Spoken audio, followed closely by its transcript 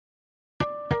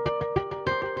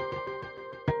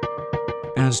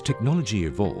As technology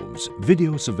evolves,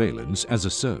 video surveillance as a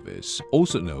service,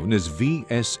 also known as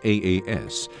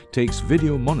VSaaS, takes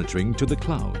video monitoring to the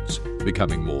clouds,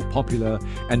 becoming more popular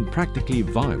and practically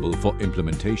viable for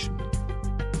implementation.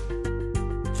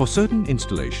 For certain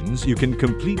installations, you can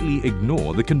completely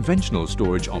ignore the conventional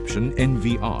storage option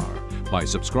NVR by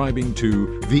subscribing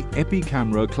to the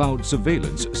EpiCamera Cloud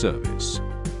Surveillance Service.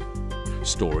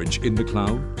 Storage in the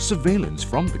cloud, surveillance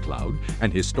from the cloud,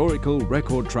 and historical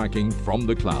record tracking from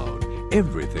the cloud.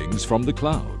 Everything's from the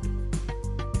cloud.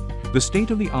 The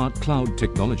state-of-the-art cloud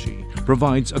technology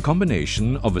provides a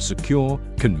combination of a secure,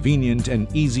 convenient and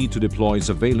easy-to-deploy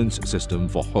surveillance system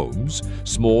for homes,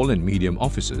 small and medium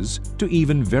offices, to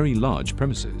even very large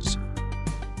premises.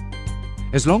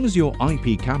 As long as your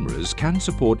IP cameras can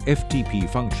support FTP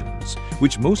functions,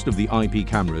 which most of the IP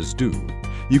cameras do,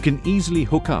 you can easily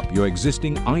hook up your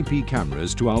existing IP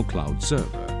cameras to our cloud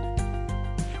server.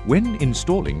 When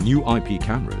installing new IP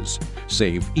cameras,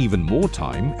 save even more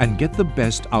time and get the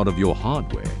best out of your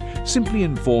hardware. Simply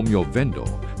inform your vendor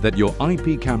that your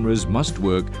IP cameras must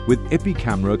work with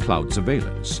EpiCamera Cloud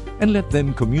Surveillance and let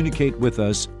them communicate with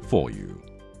us for you.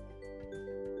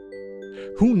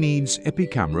 Who needs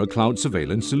EpiCamera Cloud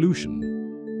Surveillance solution?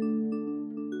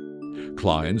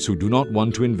 Clients who do not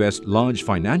want to invest large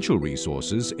financial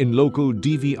resources in local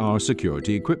DVR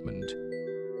security equipment.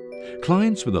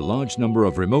 Clients with a large number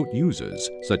of remote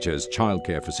users, such as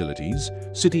childcare facilities,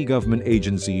 city government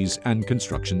agencies and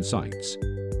construction sites.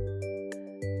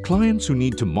 Clients who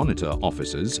need to monitor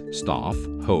offices, staff,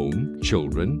 home,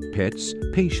 children, pets,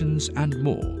 patients and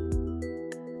more.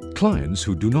 Clients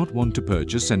who do not want to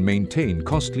purchase and maintain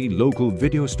costly local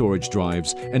video storage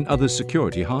drives and other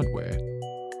security hardware.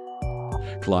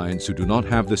 Clients who do not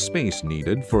have the space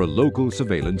needed for a local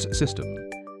surveillance system.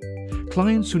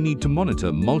 Clients who need to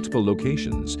monitor multiple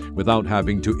locations without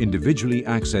having to individually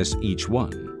access each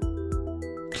one.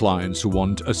 Clients who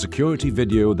want a security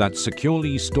video that's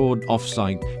securely stored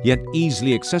off-site yet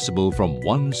easily accessible from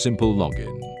one simple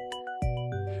login.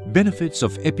 Benefits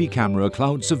of EpiCamera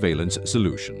Cloud Surveillance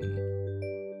Solution.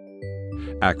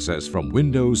 Access from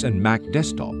Windows and Mac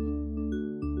desktop.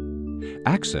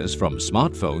 Access from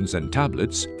smartphones and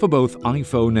tablets for both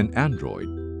iPhone and Android.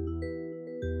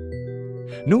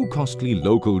 No costly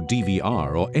local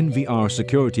DVR or NVR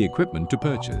security equipment to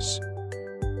purchase.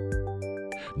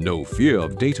 No fear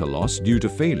of data loss due to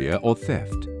failure or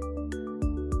theft.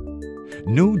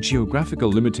 No geographical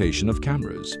limitation of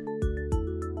cameras.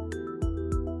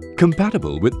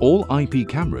 Compatible with all IP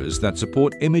cameras that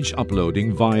support image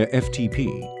uploading via FTP.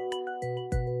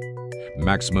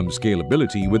 Maximum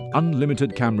scalability with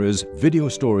unlimited cameras, video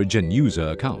storage and user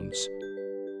accounts.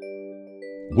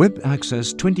 Web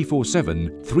access 24/7,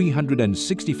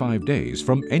 365 days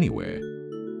from anywhere.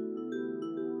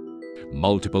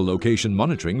 Multiple location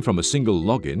monitoring from a single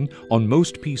login on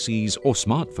most PCs or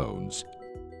smartphones.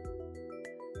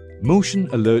 Motion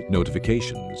alert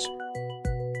notifications.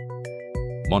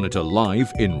 Monitor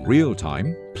live in real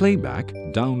time, playback,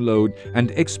 download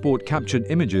and export captured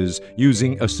images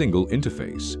using a single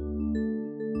interface.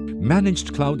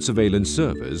 Managed cloud surveillance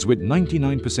servers with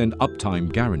 99% uptime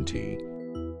guarantee.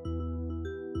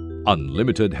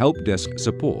 Unlimited help desk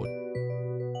support.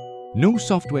 No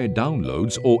software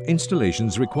downloads or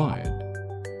installations required.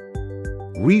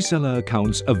 Reseller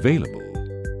accounts available.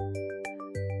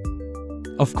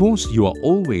 Of course, you are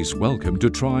always welcome to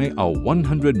try our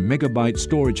 100 megabyte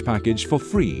storage package for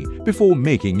free before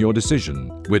making your decision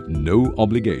with no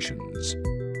obligations.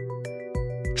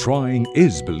 Trying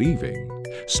is believing.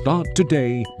 Start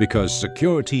today because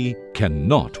security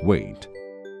cannot wait.